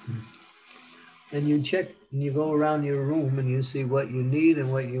want? And you check and you go around your room and you see what you need and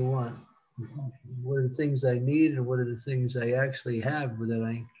what you want. What are the things I need and what are the things I actually have that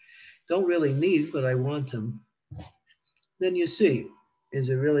I don't really need, but I want them. Then you see, is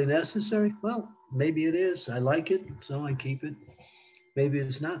it really necessary? Well, maybe it is. I like it, so I keep it. Maybe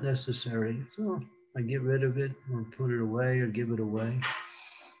it's not necessary, so I get rid of it or put it away or give it away.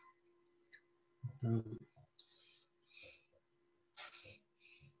 No,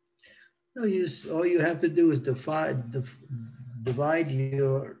 all you have to do is divide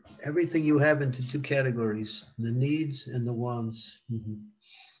your everything you have into 2 categories: the needs and the wants.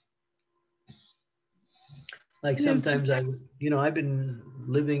 Like sometimes I've been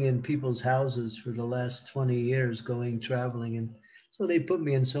living in people's houses for the last 20 years, traveling, and so they put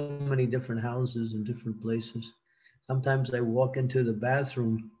me in so many different houses and different places. Sometimes I walk into the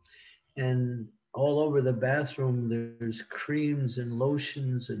bathroom and all over the bathroom. There's creams and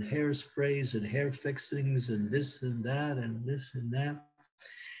lotions and hairsprays and hair fixings and this and that and this and that.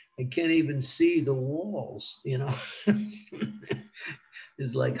 I can't even see the walls, you know.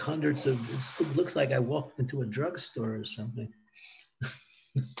 There's like hundreds of, it looks like I walked into a drugstore or something.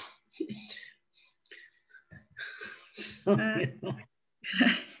 So, you know.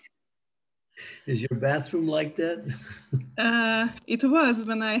 Is your bathroom like that? It was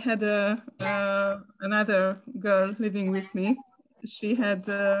when I had another girl living with me. She had,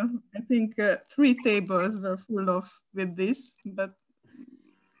 I think, 3 tables were full of with this, but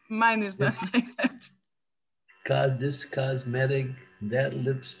mine is not like that. This cosmetic, that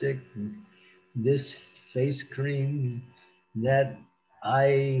lipstick, this face cream, that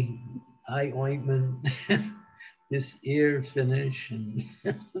eye ointment, this ear finish, and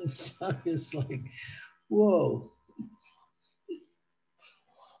so it's like, whoa.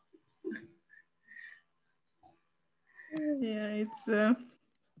 Yeah, it's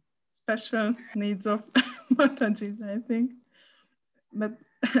special needs of Matajis, I think. But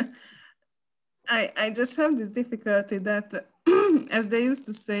I just have this difficulty that, as they used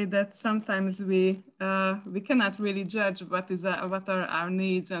to say, that sometimes we cannot really judge what are our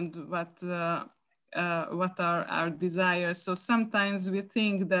needs and what are our desires. So sometimes we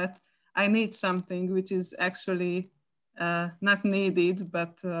think that I need something which is actually not needed,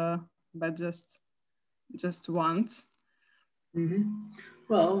 but just wants. Mm-hmm.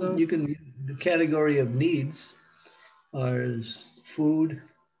 Well, So, you can, the category of needs are food,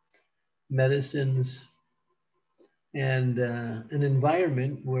 medicines, and an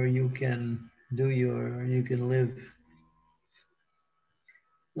environment where you can you can live.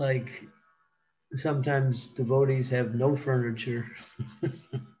 Like sometimes devotees have no furniture.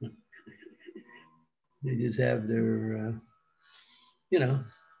 They just have their, you know,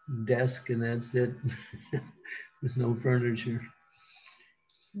 desk and that's it. There's no furniture.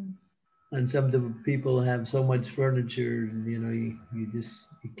 And some people have so much furniture, you know, you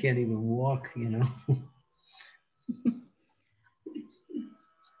can't even walk, you know.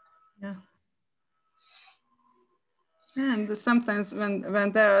 yeah. And sometimes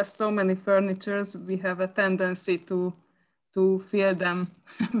when there are so many furnitures, we have a tendency to fill them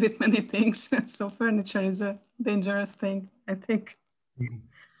with many things. So furniture is a dangerous thing, I think.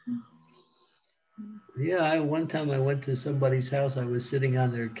 Yeah, one time I went to somebody's house, I was sitting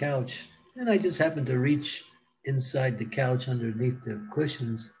on their couch, and I just happened to reach inside the couch underneath the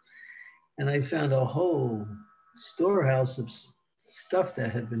cushions, and I found a whole storehouse of stuff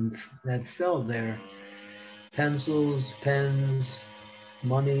that fell there. Pencils, pens,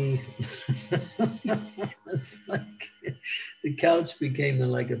 money. It's like the couch became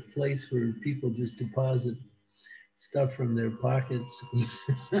like a place where people just deposit stuff from their pockets.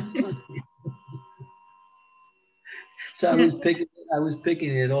 So Yeah, I was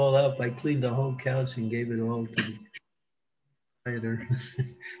picking it all up. I cleaned the whole couch and gave it all to the proprietor.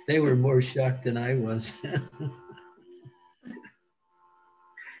 They were more shocked than I was.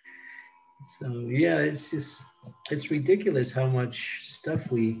 So yeah, it's ridiculous how much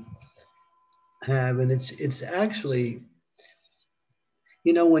stuff we have, and it's actually,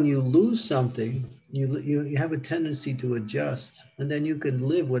 you know, when you lose something, you have a tendency to adjust, and then you can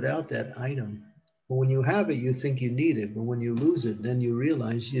live without that item. But when you have it, you think you need it, but when you lose it, then you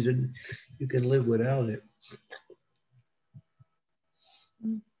realize you can live without it.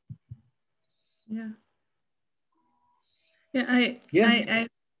 yeah, yeah. Yeah, I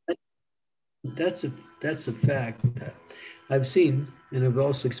that's a fact that I've seen and have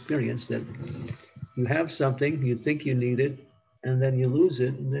also experienced, that you have something, you think you need it, and then you lose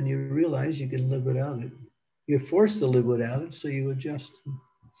it, and then you realize you can live without it. You're forced to live without it, so you adjust.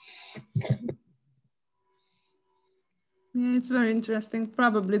 Yeah, it's very interesting.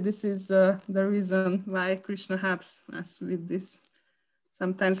 Probably this is the reason why Krishna helps us with this.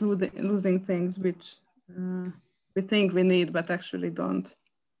 Sometimes losing things which we think we need, but actually don't.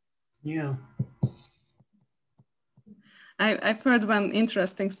 Yeah. I've heard one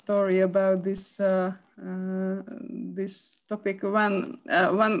interesting story about this this topic.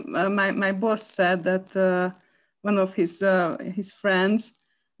 My boss said that one of his friends,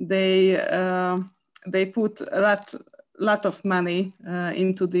 they put a lot of money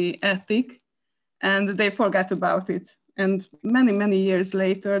into the attic, and they forgot about it. And many years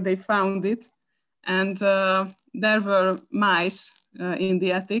later, they found it, and there were mice in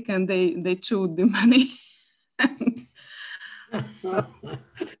the attic, and they chewed the money. So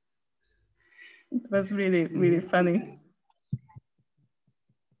it was really funny.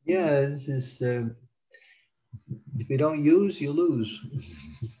 Yeah, this is if you don't use, you lose.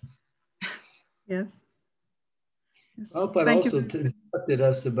 Yes. Prabhupada Thank you. also instructed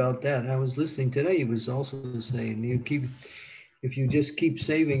us about that. I was listening today. He was also saying if you just keep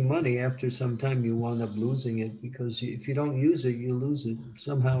saving money, after some time you wind up losing it, because if you don't use it, you lose it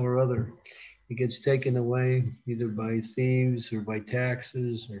somehow or other. It gets taken away either by thieves or by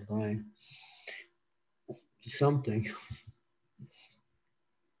taxes or by something.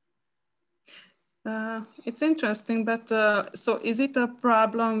 It's interesting, but so is it a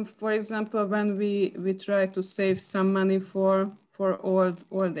problem, for example, when we try to save some money for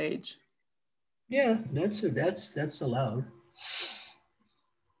old age? Yeah, that's allowed.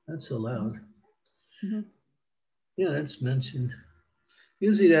 That's allowed. Mm-hmm. Yeah, that's mentioned.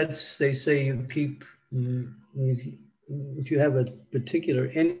 Usually they say you keep, if you have a particular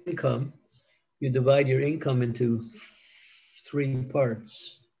income, you divide your income into 3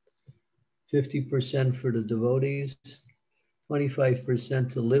 parts. 50% for the devotees,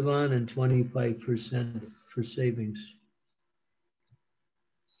 25% to live on, and 25% for savings.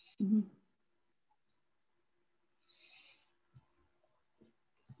 Mm-hmm.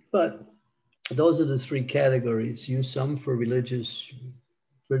 But those are the 3 categories. Use some for religious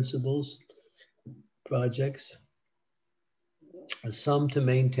principles, projects, some to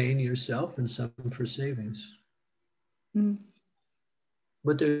maintain yourself, and some for savings. Mm-hmm.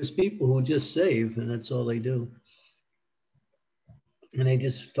 But there's people who just save, and that's all they do. And they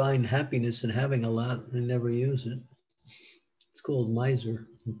just find happiness in having a lot and never use it. It's called miser.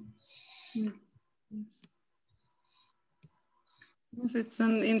 Yes. Yes, it's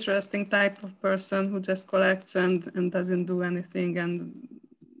an interesting type of person who just collects and doesn't do anything and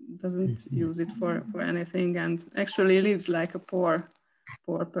doesn't use it for anything and actually lives like a poor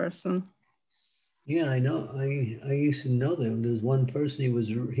person. Yeah, I know. I used to know them. There's one person, he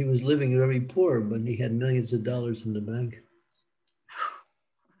was living very poor, but he had millions of dollars in the bank.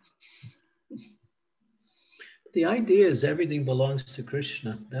 The idea is everything belongs to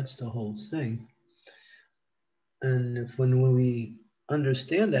Krishna. That's the whole thing. And when we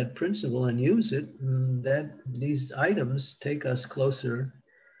understand that principle and use it, that these items take us closer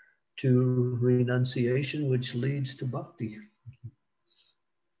to renunciation, which leads to bhakti.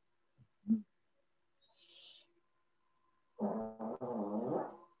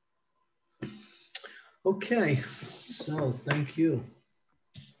 Okay, so thank you.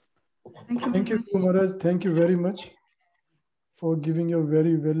 Thank you, Guru Maharaj. Thank you very much for giving your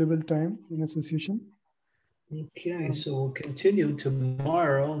very valuable time in association. Okay, so we'll continue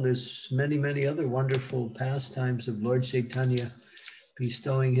tomorrow. There's many, many other wonderful pastimes of Lord Chaitanya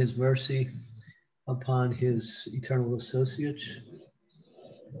bestowing his mercy upon his eternal associates.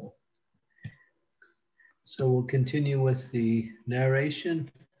 So we'll continue with the narration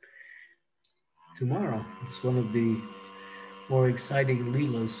tomorrow. It's one of the more exciting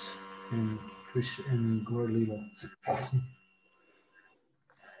leelas in Krishna and Gaur Leela.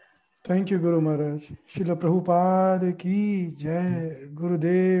 Thank you, Guru Maharaj. Srila Prabhupada ki jai,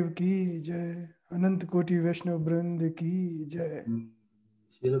 Gurudev ki jai, Anant Koti Vaishnav Vrind ki jai.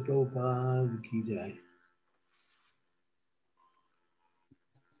 Srila Prabhupada ki jai.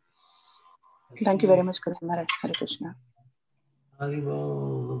 Thank you very much, Guru Maharaj. Hare Krishna.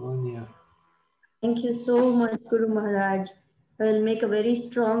 Haribol, Lavanya. Thank you so much, Guru Maharaj. I will make a very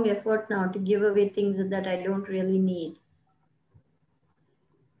strong effort now to give away things that I don't really need.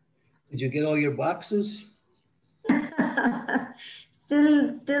 Did you get all your boxes?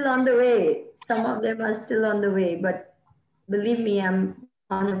 Still on the way. Some of them are still on the way, but believe me, I'm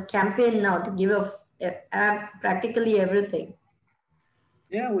on a campaign now to give up practically everything.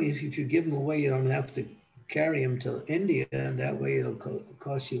 Yeah, well, if you give them away, you don't have to carry them to India, and that way it'll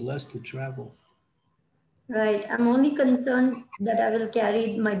cost you less to travel. Right. I'm only concerned that I will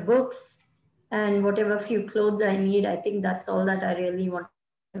carry my books and whatever few clothes I need. I think that's all that I really want.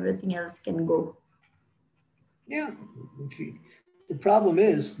 Everything else can go. Yeah. The problem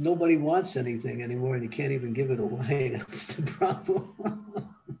is nobody wants anything anymore, and you can't even give it away. That's the problem.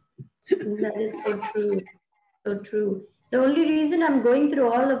 That is so true. So true. The only reason I'm going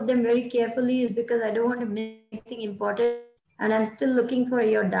through all of them very carefully is because I don't want to miss anything important. And I'm still looking for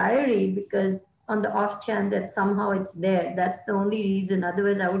your diary because on the off chance that somehow it's there. That's the only reason.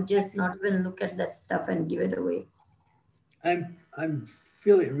 Otherwise, I would just not even look at that stuff and give it away. I'm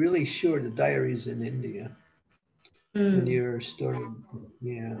feeling really sure the diary's in India. In your story.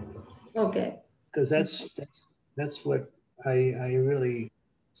 Yeah. Okay. Because that's what I really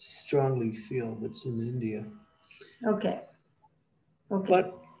strongly feel it's in India. Okay. Okay.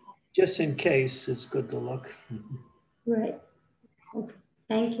 But just in case, it's good to look. Right. Okay.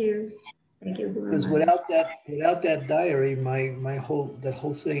 Thank you. Thank you, Guru Because Maharaj. without that diary, that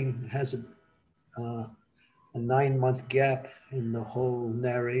whole thing hasn't a 9-month gap in the whole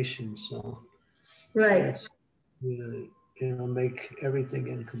narration. So Right. that's, it'll make everything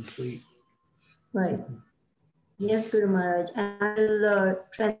incomplete. Right. Yes, Guru Maharaj. And I will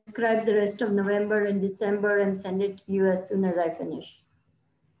transcribe the rest of November and December and send it to you as soon as I finish.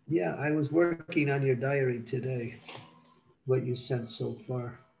 Yeah, I was working on your diary today, what you sent so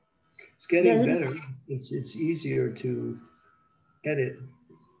far. It's getting better. It's easier to edit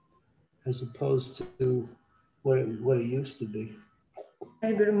as opposed to what it used to be.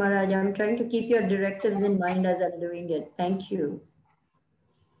 Yes, Guru Maharaj. I'm trying to keep your directives in mind as I'm doing it. Thank you.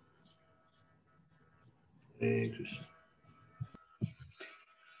 Hare Krishna.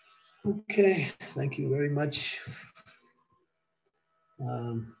 Okay, thank you very much.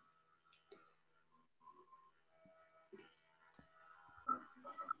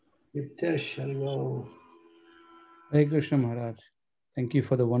 Yiptesh, Haribo. Hare Krishna Maharaj. Thank you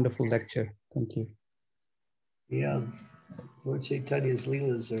for the wonderful lecture. Thank you. Yeah, Lord Chaitanya's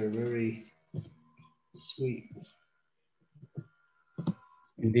leelas are very sweet.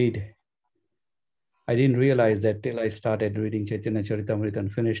 Indeed. I didn't realize that till I started reading Chaitanya Charitamrita and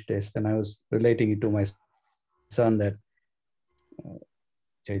finished this. Then I was relating it to my son that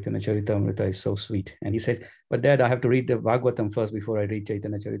Chaitanya Charitamrita is so sweet. And he says, but Dad, I have to read the Bhagavatam first before I read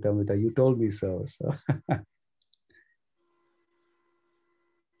Chaitanya Charitamrita. You told me so. So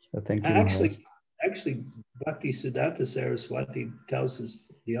thank you, Maharaj. Actually, Bhakti Siddhanta Saraswati tells us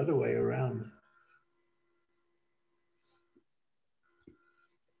the other way around.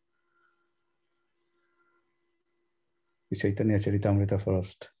 Chaitanya Charitamrita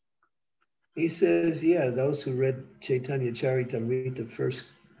first. He says, yeah, those who read Chaitanya Charitamrita first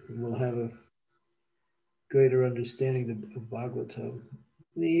will have a greater understanding of Bhagavatam.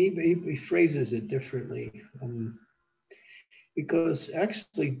 He phrases it differently. Because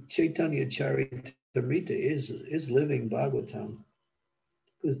actually Chaitanya Charitamrita is living Bhagavatam.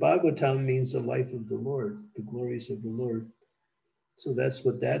 Because Bhagavatam means the life of the Lord, the glories of the Lord. So that's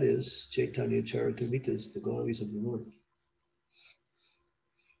what that is. Chaitanya Charitamrita is the glories of the Lord.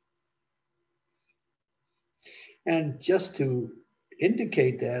 And just to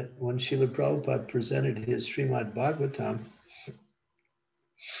indicate that, when Srila Prabhupada presented his Srimad Bhagavatam,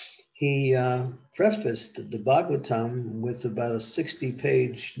 he prefaced the Bhagavatam with about a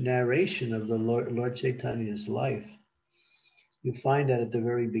 60-page narration of the Lord Chaitanya's life. You find that at the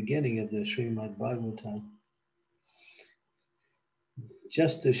very beginning of the Srimad Bhagavatam.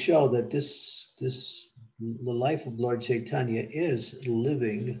 Just to show that the life of Lord Chaitanya is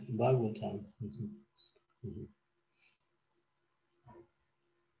living Bhagavatam.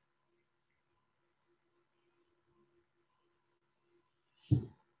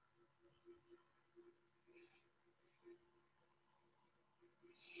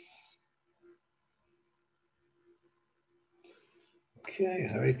 Okay,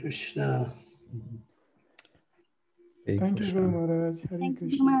 Hare Krishna. Thank you, Guru Maharaj. Hare Thank you,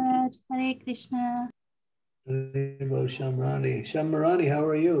 Krishna. Maharaj. Hare Krishna. Shamrani. Shamrani, how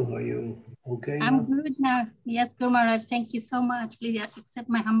are you? Are you okay now? I'm good now. Yes, Guru Maharaj. Thank you so much. Please accept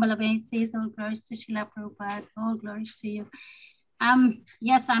my humble obeisances. All glories to Srila Prabhupada. All glories to you.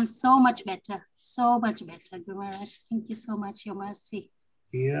 Yes, I'm so much better. So much better, Guru Maharaj. Thank you so much. Your mercy.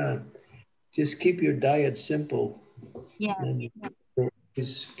 Yeah. Just keep your diet simple. Yes. And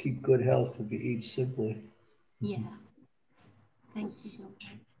always keep good health if you eat simply. Yeah. Thank you, Guru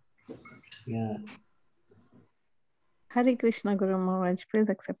Maharaj. Yeah. Hare Krishna, Guru Maharaj. Please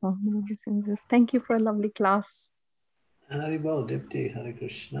accept my humble obeisances. Thank you for a lovely class. Haribol, Dipti, Hare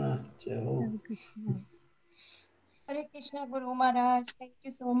Krishna. Jai Ho. Hare Krishna. Hare Krishna, Guru Maharaj. Thank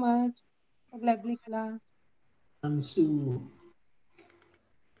you so much for lovely class. Ansu.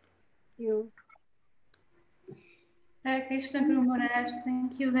 You. Hare Krishna, Guru Maharaj.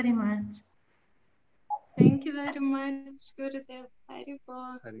 Thank you very much. Thank you very much, Gurudev.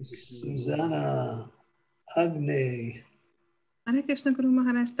 Haribol. Susanna. Agne. Hare Krishna, Guru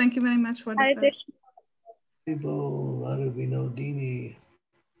Maharaj. Thank you very much for the Hare class. Krishna. Haribol, Radha Vinodini.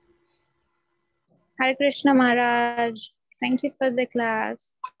 Hare Krishna Maharaj. Thank you for the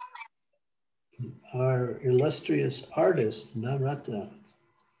class. Our illustrious artist, Namrata.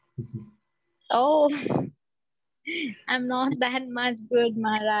 Oh, I'm not that much good,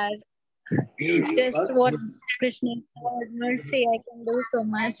 Maharaj. Just what Krishna showed mercy, I can do so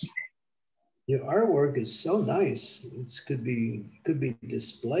much. Your artwork is so nice. It could be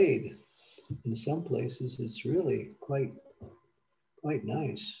displayed in some places. It's really quite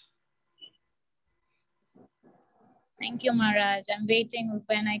nice. Thank you, Maharaj. I'm waiting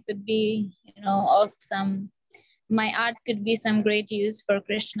when I could be, of my art could be some great use for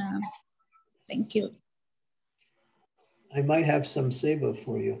Krishna. Thank you. I might have some seva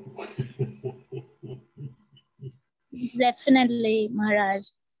for you. Definitely, Maharaj.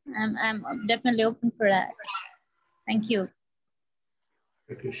 I'm definitely open for that. Thank you.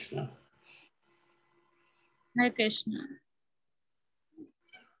 Hare Krishna. Hare Krishna.